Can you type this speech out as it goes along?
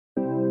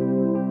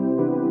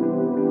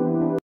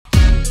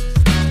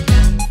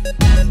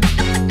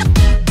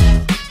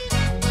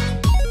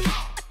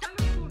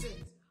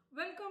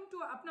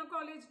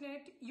IIT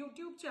NIT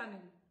YouTube channel.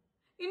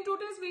 In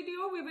today's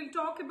video, we will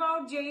talk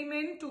about JEE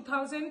Main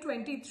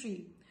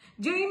 2023.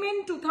 JEE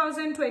Main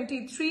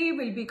 2023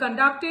 will be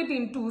conducted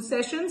in 2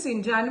 sessions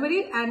in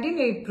January and in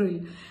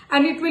April,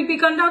 and it will be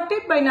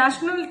conducted by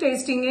National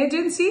Testing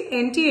Agency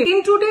NTA.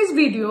 In today's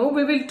video,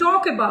 we will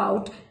talk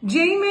about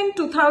JEE Main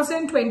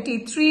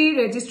 2023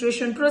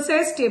 registration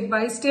process step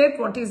by step.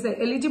 What is the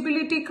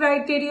eligibility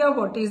criteria?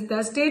 What is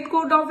the state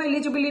code of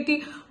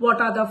eligibility? What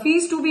are the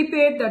fees to be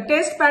paid? The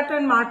test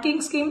pattern,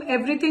 marking scheme,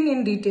 everything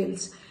in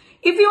details.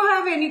 If you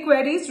have any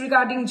queries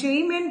regarding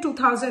JEE Main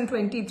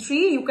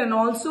 2023, you can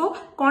also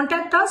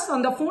contact us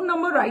on the phone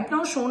number right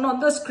now shown on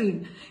the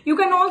screen. You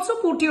can also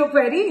put your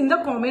query in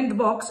the comment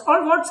box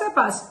or WhatsApp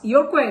us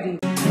your query.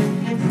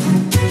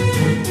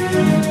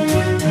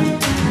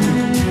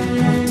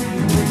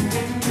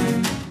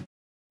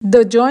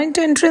 The joint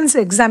entrance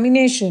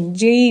examination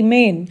JEE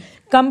Main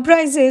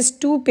comprises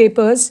 2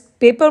 papers.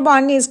 Paper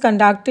 1 is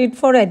conducted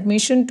for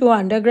admission to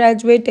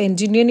undergraduate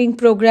engineering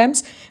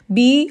programs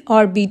B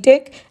or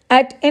B.Tech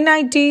at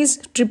NITs,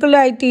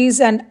 IIITs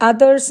and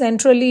other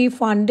centrally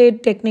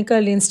funded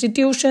technical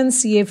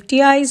institutions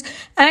CFTIs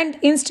and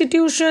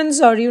institutions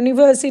or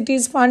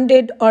universities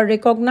funded or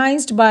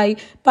recognized by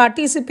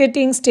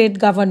participating state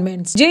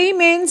governments. JEE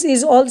Mains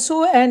is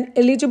also an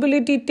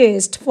eligibility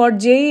test for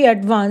JEE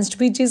Advanced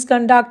which is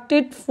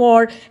conducted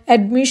for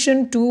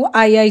admission to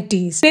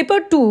IITs. Paper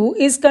 2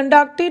 is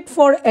conducted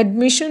for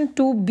admission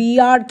to B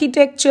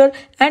Architecture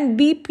and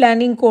B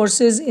Planning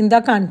courses in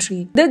the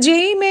country. The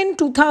JEE Main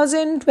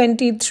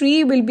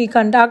 2023 will be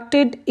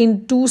conducted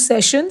in 2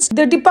 sessions.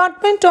 The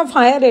Department of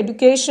Higher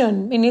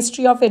Education,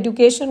 Ministry of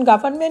Education,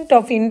 Government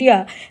of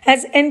India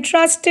has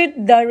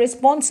entrusted the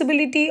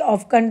responsibility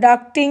of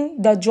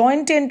conducting the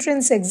joint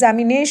entrance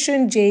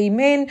examination JEE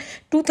Main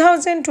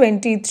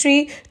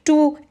 2023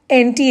 to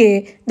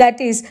NTA,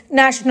 that is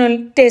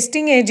National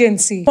Testing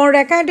Agency. For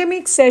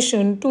academic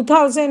session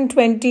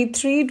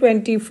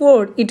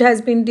 2023-24, it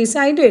has been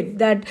decided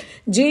that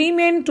JEE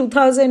Main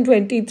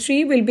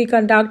 2023 will be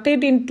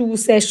conducted in 2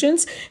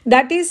 sessions,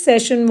 that is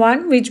session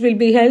 1 which will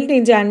be held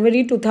in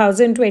January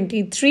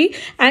 2023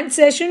 and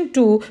session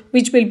 2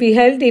 which will be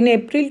held in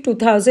April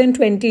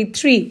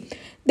 2023.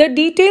 The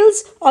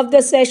details of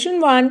the session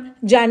 1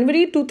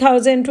 January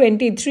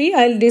 2023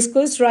 I'll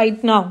discuss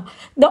right now.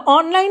 The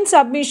online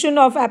submission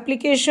of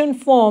application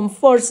form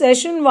for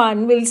session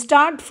 1 will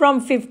start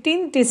from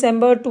 15th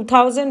December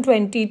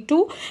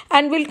 2022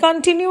 and will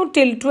continue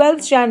till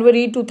 12th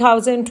January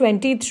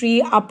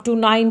 2023 up to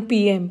 9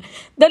 p.m.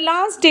 The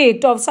last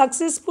date of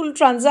successful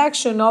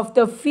transaction of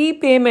the fee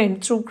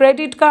payment through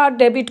credit card,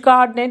 debit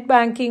card, net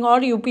banking or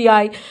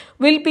UPI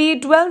will be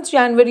 12th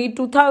January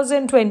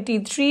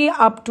 2023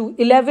 up to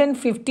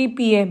 11:50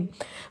 p.m.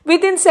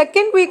 Within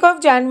second week of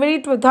January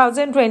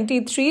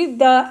 2023,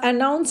 the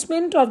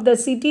announcement of the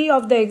city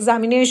of the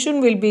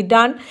examination will be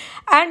done,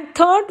 and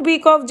third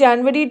week of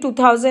January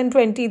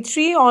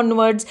 2023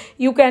 onwards,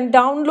 you can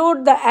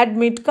download the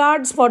admit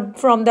cards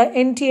from the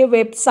NTA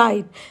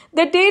website.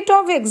 The date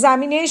of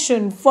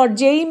examination for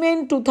JEE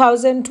Main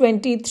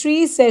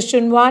 2023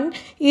 Session 1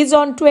 is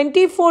on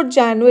 24th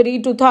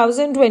January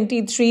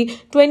 2023,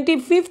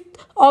 25th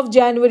of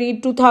January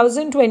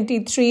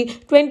 2023,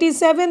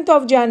 27th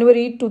of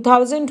January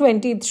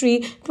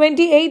 2023,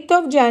 28th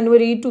of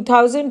January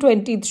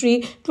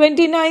 2023,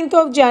 29th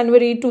of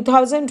January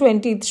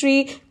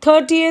 2023,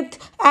 30th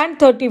and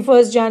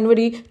 31st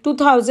January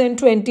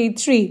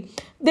 2023.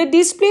 The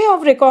display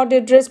of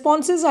recorded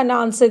responses and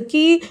answer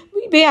key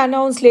will be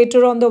announced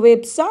later on the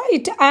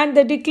website, and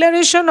the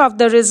declaration of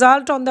the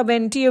result on the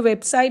NTA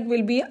website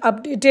will be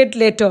updated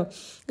later.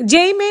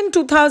 JEE Main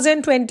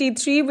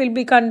 2023 will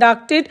be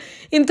conducted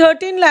in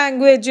 13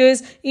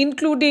 languages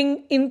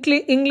including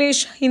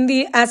English,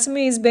 Hindi,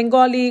 Assamese,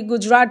 Bengali,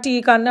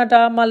 Gujarati,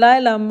 Kannada,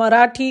 Malayalam,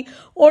 Marathi,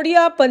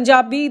 Odia,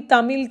 Punjabi,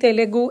 Tamil,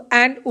 Telugu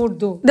and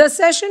Urdu. The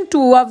session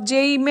 2 of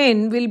JEE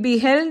Main will be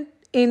held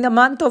in the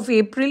month of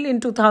April in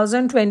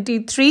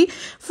 2023.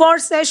 For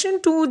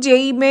session 2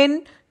 JEE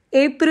Main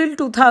April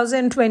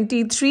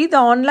 2023, the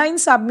online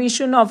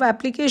submission of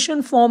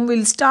application form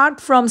will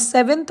start from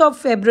 7th of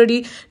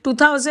February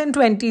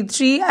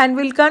 2023 and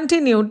will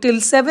continue till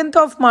 7th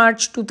of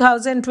March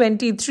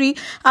 2023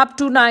 up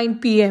to 9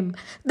 p.m.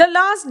 The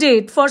last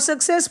date for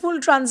successful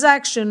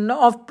transaction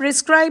of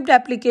prescribed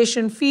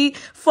application fee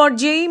for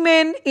JEE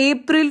Main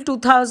April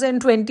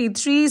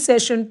 2023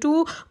 Session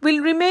 2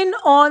 will remain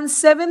on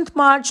 7th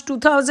March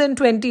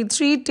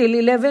 2023 till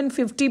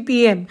 11:50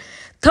 p.m.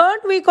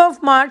 Third week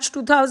of March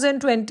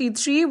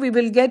 2023, we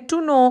will get to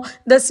know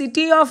the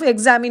city of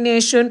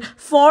examination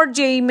for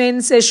JEE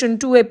Main Session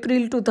 2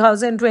 April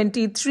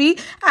 2023,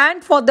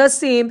 and for the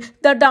same,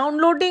 the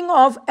downloading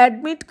of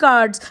admit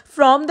cards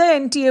from the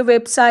NTA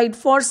website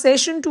for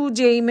Session 2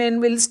 JEE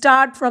Main will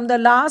start from the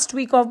last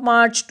week of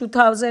March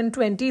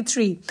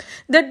 2023.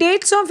 The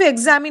dates of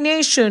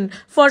examination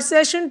for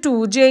Session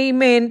 2 JEE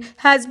Main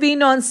has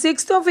been on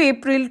 6th of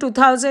April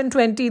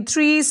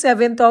 2023,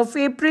 7th of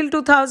April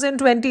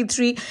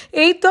 2023,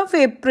 8th of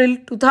April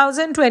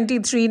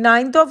 2023,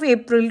 9th of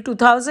April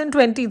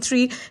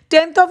 2023,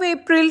 10th of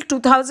April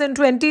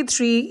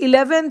 2023,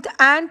 11th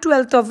and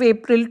 12th of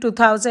April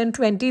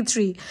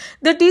 2023.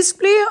 The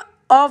display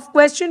of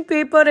question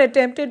paper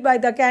attempted by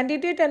the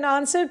candidate and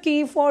answer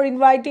key for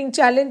inviting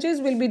challenges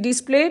will be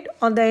displayed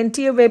on the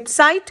NTA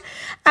website,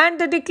 and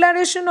the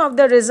declaration of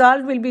the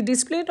result will be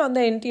displayed on the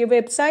NTA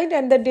website,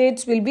 and the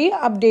dates will be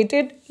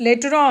updated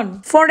later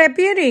on. For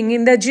appearing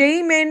in the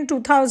JEE Main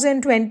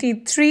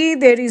 2023,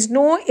 there is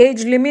no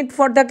age limit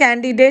for the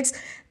candidates.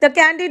 The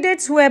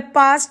candidates who have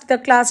passed the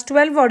class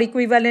 12 or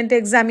equivalent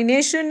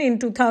examination in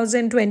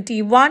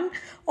 2021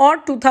 or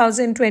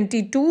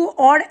 2022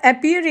 or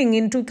appearing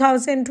in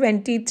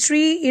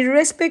 2023,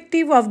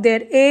 irrespective of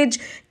their age,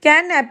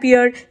 can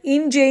appear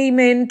in JEE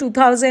Main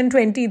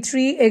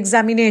 2023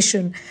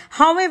 examination.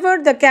 However,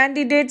 the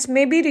candidates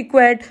may be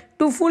required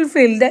to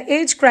fulfill the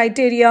age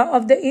criteria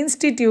of the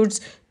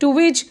institutes to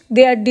which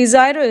they are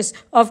desirous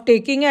of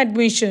taking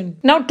admission.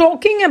 Now,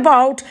 talking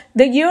about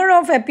the year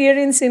of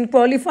appearance in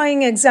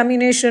qualifying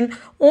examination,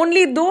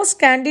 only those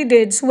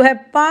candidates who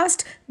have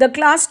passed the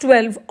class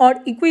 12 or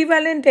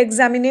equivalent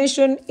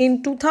examination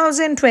in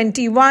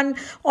 2021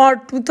 or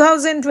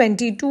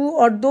 2022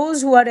 or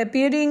those who are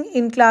appearing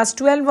in class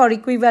 12 or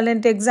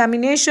equivalent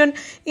examination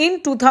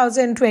in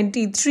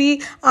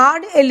 2023 are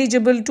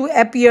eligible to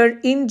appear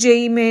in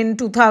JEE Main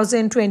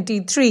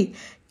 2023.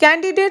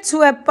 Candidates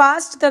who have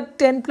passed the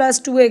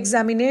 10+2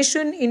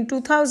 examination in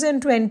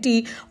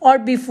 2020 or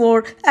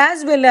before,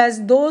 as well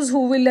as those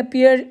who will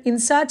appear in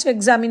such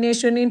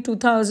examination in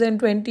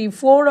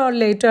 2024 or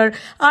later,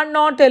 are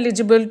not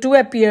eligible to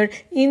appear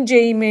in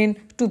JEE Main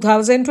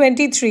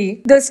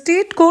 2023. The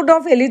state code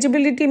of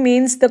eligibility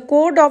means the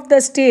code of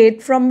the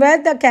state from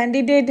where the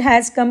candidate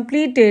has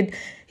completed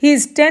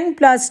his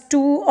 10+2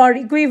 or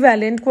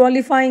equivalent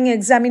qualifying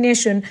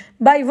examination,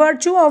 by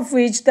virtue of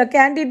which the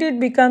candidate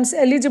becomes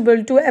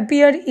eligible to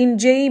appear in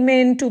JEE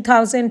Main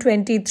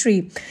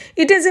 2023.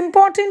 It is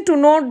important to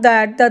note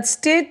that the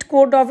state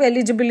code of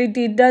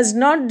eligibility does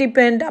not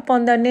depend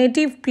upon the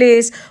native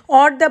place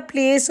or the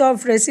place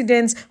of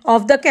residence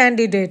of the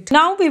candidate.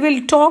 Now we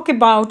will talk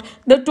about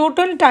the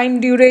total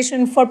time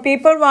duration for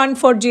paper 1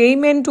 for JEE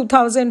Main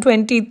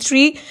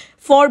 2023.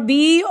 For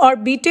BE or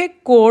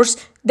B.Tech course,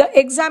 the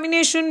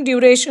examination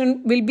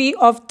duration will be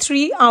of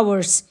 3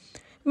 hours.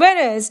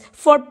 Whereas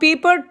for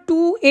paper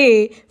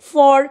 2A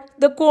for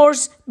the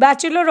course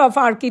Bachelor of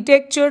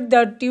Architecture,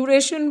 the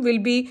duration will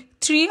be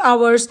 3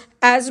 hours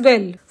as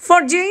well.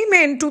 For JEE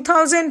Main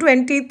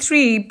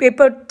 2023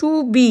 paper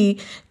 2B,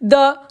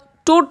 the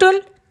total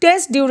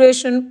test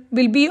duration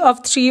will be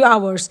of 3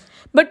 hours.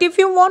 But if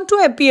you want to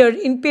appear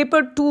in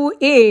paper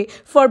 2A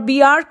for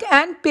BArch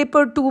and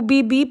paper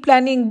 2B B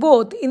planning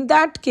both, in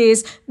that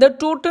case, the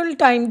total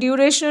time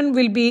duration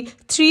will be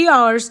 3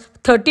 hours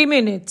 30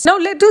 minutes. Now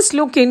let us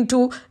look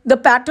into the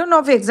pattern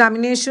of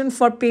examination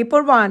for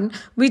paper 1,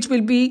 which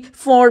will be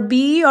for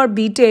BE or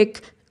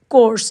B.Tech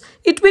course.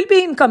 It will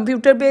be in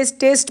computer-based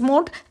test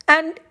mode,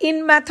 and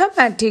in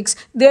mathematics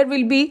there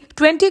will be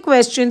 20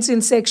 questions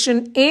in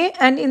section A,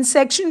 and in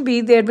section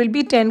B there will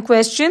be 10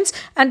 questions,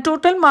 and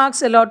total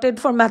marks allotted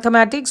for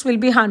mathematics will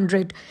be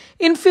 100.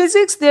 In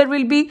physics there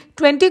will be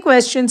 20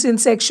 questions in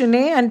section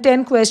A and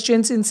 10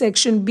 questions in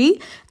section B,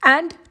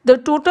 and the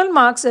total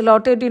marks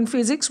allotted in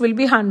physics will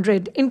be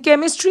 100. In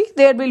chemistry,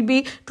 there will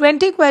be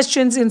 20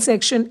 questions in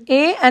section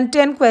A and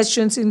 10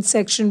 questions in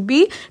section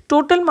B.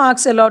 Total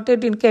marks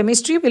allotted in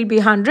chemistry will be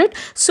 100.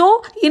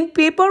 So, in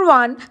paper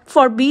 1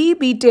 for BE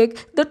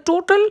B.Tech, the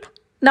total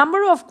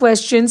number of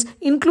questions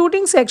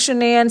including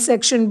section A and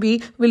section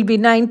B will be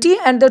 90,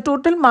 and the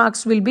total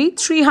marks will be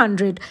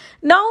 300.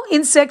 Now,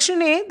 in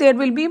section A, there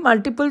will be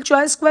multiple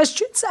choice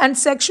questions, and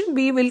section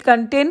B will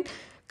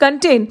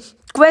contain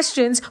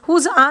questions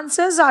whose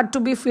answers are to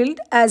be filled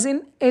as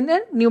in a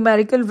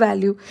numerical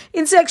value.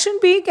 In section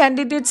B,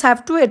 candidates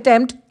have to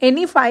attempt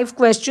any 5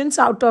 questions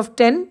out of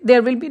 10.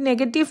 There will be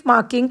negative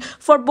marking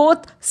for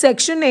both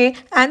section A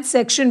and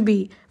section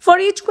B. For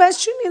each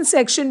question in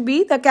section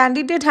B, the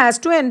candidate has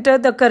to enter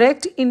the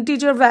correct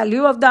integer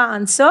value of the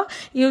answer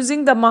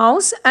using the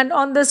mouse and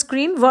on the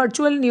screen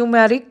virtual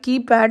numeric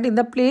keypad in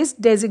the place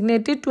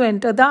designated to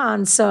enter the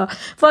answer.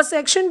 For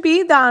section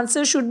B, the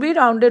answer should be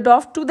rounded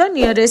off to the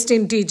nearest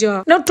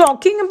integer. Now,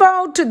 talking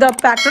about the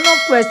pattern of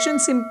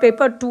questions in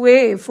paper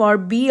 2A for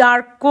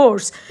BArch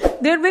course,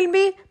 there will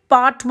be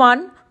part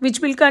 1, which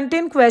will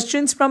contain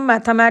questions from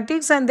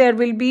mathematics, and there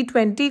will be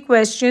 20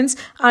 questions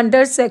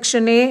under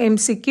section A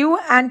MCQ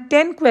and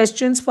 10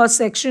 questions for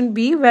section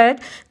B, where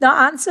the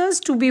answers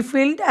to be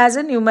filled as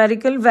a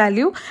numerical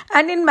value.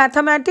 And in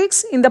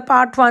mathematics, in the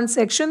part 1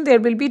 section, there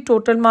will be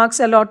total marks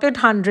allotted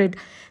 100.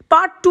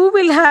 Part 2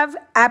 will have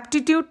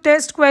aptitude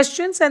test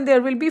questions, and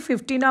there will be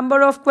 50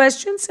 number of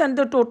questions, and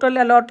the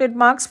total allotted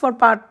marks for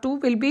part 2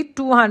 will be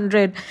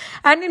 200.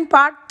 And in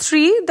part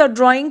 3, the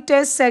drawing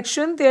test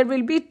section, there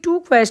will be 2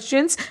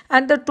 questions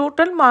and the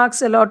total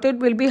marks allotted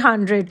will be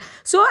 100.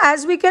 So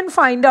as we can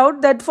find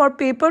out that for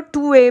paper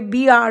 2A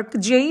B.Arch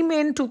JEE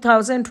Main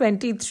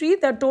 2023,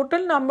 the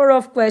total number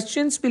of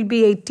questions will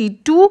be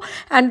 82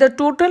 and the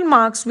total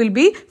marks will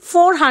be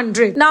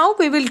 400. Now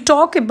we will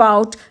talk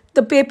about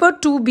the paper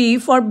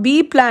 2B for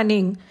B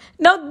planning.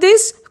 Now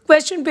this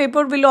question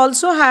paper will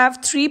also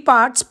have 3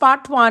 parts.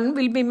 Part 1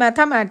 will be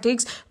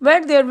mathematics,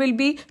 where there will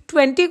be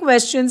 20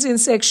 questions in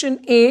section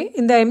A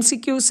in the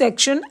MCQ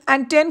section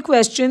and 10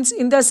 questions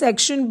in the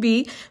section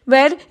B,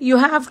 where you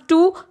have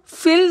to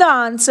fill the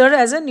answer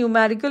as a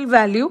numerical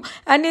value,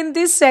 and in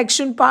this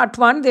section part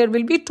 1 there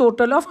will be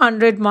total of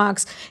 100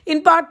 marks.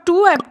 In part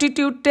 2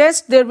 aptitude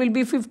test, there will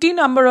be 50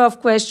 number of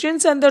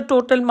questions and the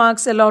total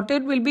marks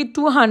allotted will be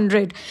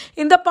 200.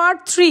 In the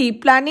part 3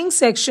 planning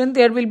section,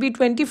 there will be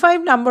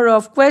 25 number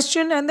of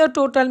questions and the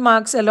total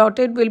marks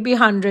allotted will be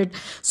 100.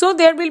 So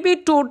there will be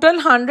total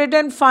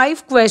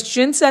 105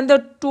 questions and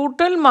the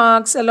total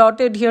marks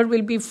allotted here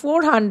will be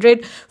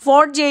 400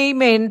 for JEE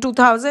Main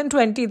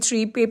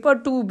 2023 paper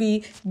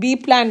 2B B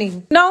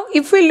planning. Now,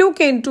 if we look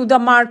into the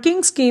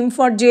marking scheme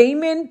for JEE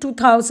Main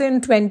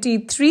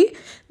 2023,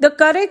 the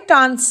correct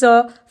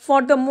answer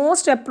for the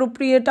most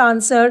appropriate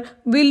answer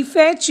will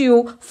fetch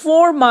you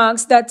 4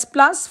 marks, that's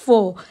plus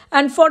 4.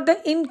 And for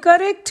the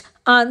incorrect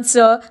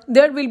answer,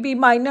 there will be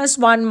minus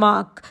 1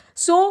 mark.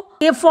 So,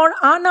 if for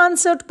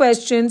unanswered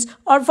questions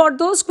or for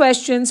those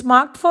questions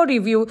marked for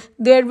review,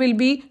 there will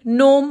be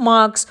no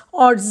marks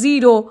or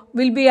 0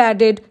 will be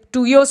added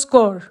to your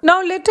score.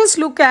 Now, let us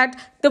look at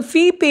the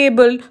fee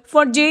payable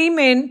for JEE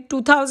Main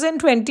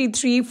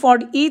 2023 for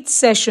each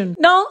session.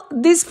 Now,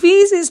 this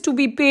fees is to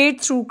be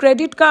paid through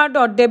credit card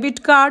or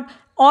debit card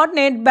or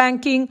net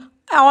banking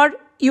or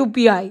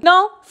UPI.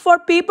 Now, for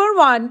paper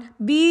 1,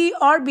 BE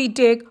or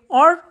B.Tech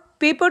or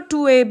paper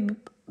 2A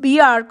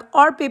B.Arch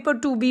or paper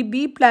 2B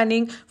B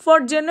planning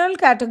for general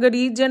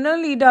category,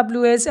 general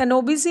EWS and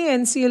OBC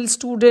NCL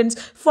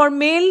students, for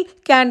male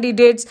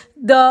candidates,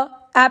 the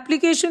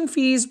application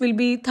fees will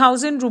be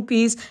 1000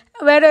 rupees,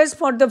 whereas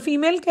for the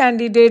female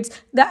candidates,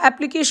 the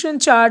application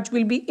charge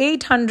will be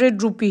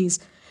 800 rupees.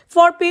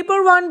 For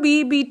paper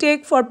 1B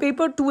B.Tech, for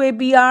paper 2A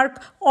B.Arch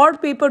or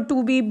paper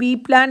 2B B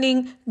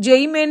planning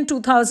JEE Main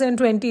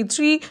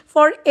 2023,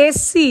 for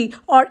SC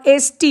or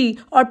ST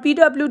or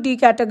PWD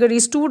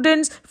category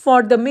students,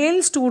 for the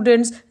male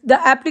students the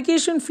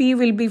application fee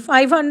will be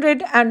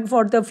 500 and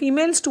for the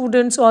female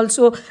students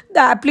also the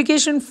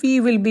application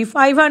fee will be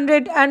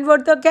 500, and for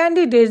the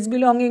candidates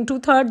belonging to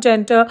third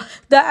gender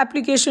the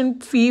application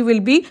fee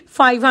will be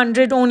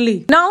 500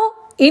 only. Now,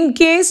 in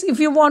case if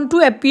you want to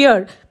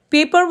appear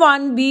paper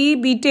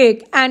 1B B.Tech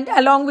and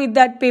along with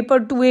that paper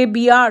 2A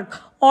B.Arch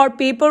or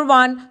paper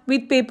 1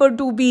 with paper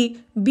 2B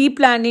B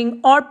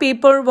planning or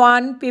paper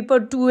 1,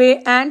 paper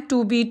 2A and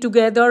 2B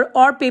together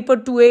or paper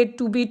 2A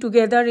 2B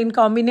together in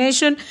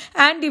combination,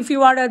 and if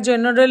you are a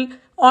general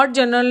or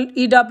general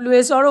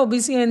EWS or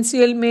OBC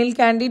NCL male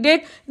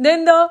candidate,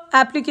 then the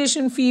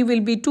application fee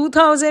will be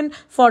 2000.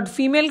 For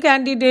female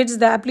candidates,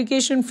 the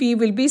application fee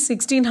will be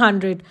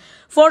 1600.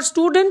 For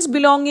students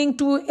belonging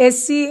to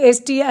SC,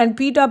 ST and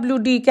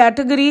PWD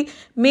category,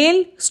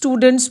 male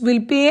students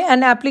will pay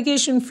an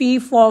application fee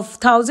of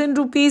 1000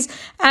 rupees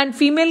and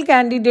female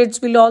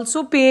candidates will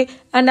also pay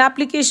an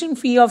application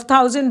fee of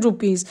 1000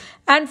 rupees.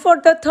 And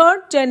for the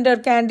third gender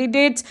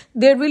candidates,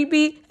 there will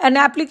be an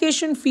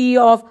application fee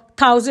of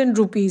 1000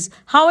 rupees.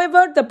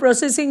 However, the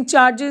processing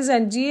charges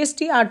and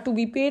GST are to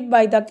be paid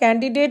by the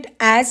candidate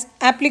as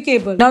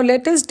applicable. Now,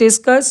 let us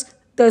discuss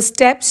the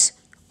steps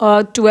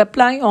to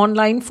apply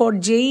online for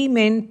JEE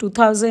Main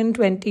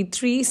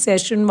 2023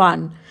 Session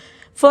 1.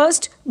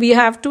 First, we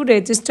have to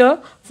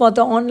register for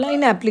the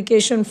online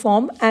application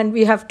form and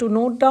we have to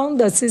note down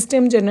the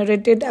system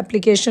generated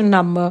application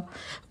number.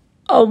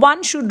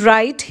 One should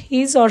write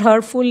his or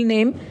her full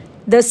name,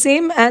 the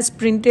same as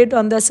printed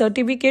on the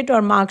certificate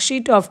or mark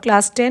sheet of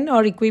class 10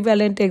 or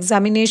equivalent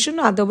examination,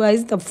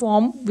 otherwise the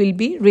form will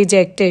be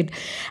rejected.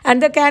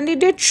 And the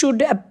candidate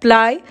should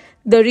apply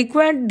the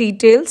required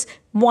details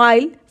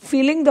while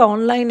filling the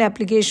online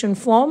application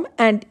form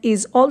and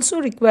is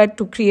also required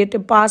to create a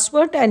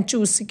password and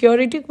choose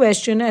security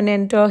question and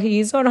enter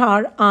his or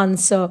her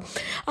answer.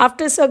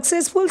 After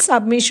successful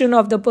submission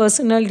of the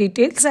personal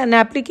details, an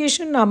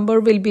application number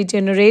will be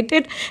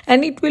generated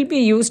and it will be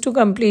used to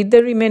complete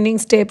the remaining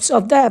steps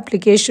of the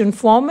application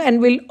form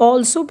and will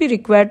also be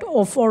required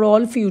for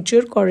all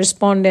future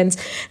correspondence.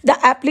 The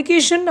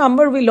application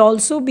number will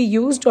also be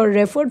used or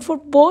referred for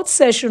both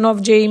sessions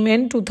of JEE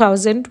Main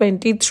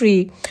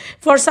 2023.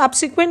 For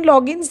subsequent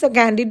logins, the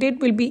candidate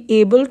will be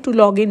able to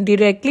log in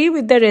directly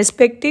with the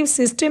respective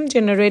system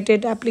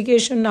generated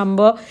application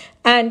number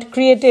and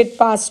created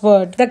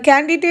password. The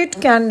candidate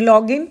can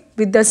log in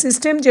with the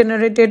system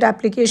generated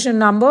application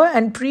number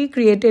and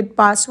pre-created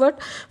password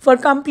for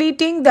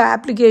completing the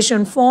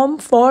application form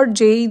for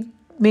JEE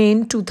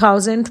Main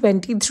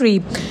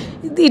 2023.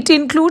 It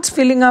includes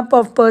filling up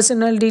of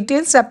personal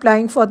details,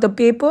 applying for the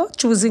paper,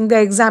 choosing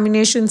the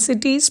examination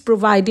cities,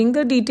 providing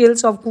the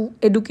details of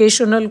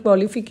educational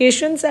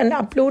qualifications, and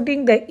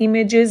uploading the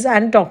images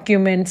and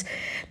documents.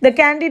 The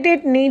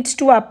candidate needs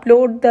to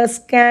upload the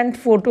scanned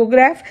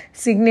photograph,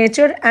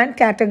 signature, and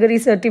category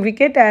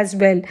certificate as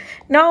well.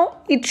 Now,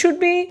 it should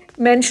be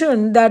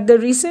mentioned that the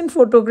recent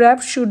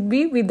photograph should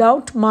be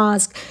without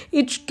mask.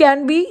 It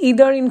can be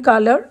either in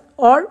color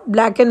or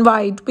black and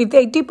white with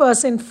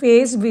 80%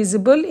 face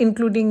visible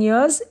including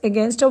ears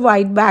against a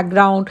white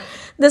background.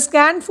 The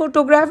scanned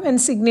photograph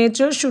and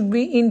signature should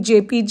be in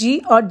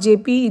JPG or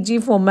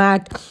JPEG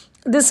format.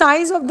 The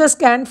size of the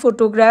scanned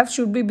photograph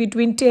should be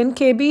between 10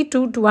 KB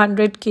to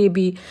 200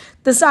 KB.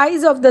 The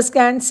size of the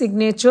scanned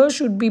signature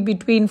should be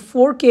between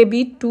 4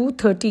 KB to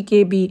 30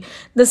 KB.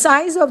 The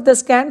size of the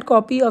scanned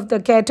copy of the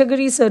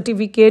category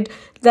certificate,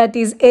 that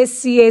is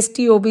SC,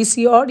 ST,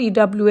 OBC or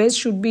EWS,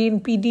 should be in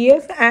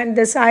PDF, and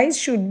the size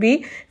should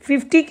be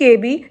 50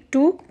 KB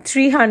to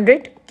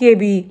 300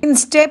 KB. In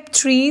step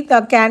 3,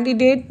 the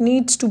candidate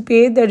needs to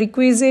pay the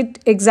requisite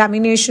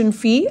examination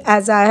fee.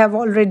 As I have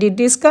already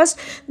discussed,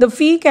 the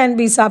fee can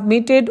be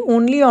submitted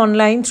only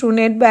online through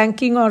net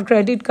banking or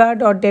credit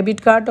card or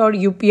debit card or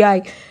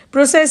UPI.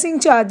 Processing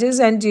charges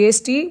and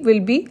GST will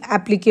be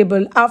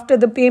applicable. After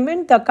the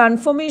payment, the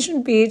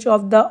confirmation page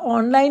of the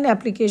online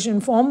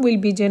application form will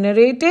be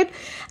generated,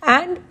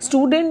 and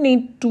student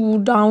need to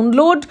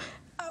download,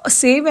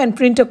 save and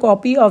print a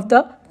copy of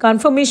the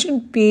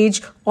confirmation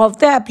page of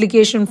the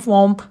application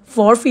form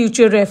for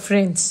future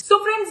reference. So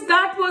friends,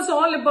 that was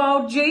all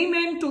about JEE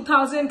Main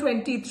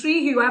 2023.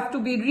 You have to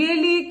be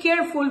really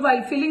careful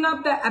while filling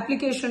up the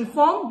application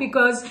form,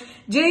 because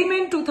JEE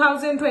Main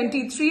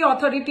 2023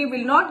 authority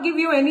will not give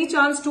you any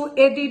chance to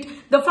edit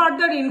the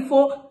further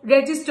info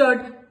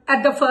registered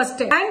at the first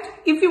step. And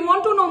if you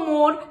want to know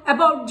more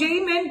about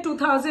JEE Main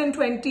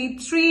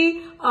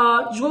 2023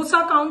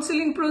 JOSA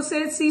counseling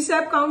process,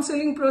 CSAP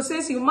counseling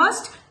process, you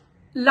must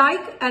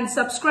like and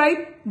subscribe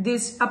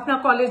this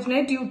Apna College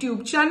Net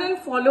YouTube channel.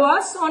 Follow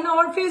us on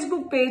our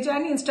Facebook page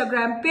and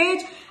Instagram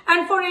page.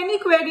 And for any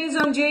queries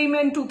on JEE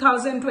Main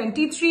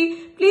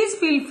 2023, please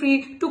feel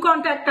free to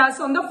contact us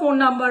on the phone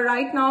number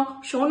right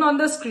now shown on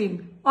the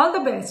screen. All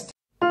the best.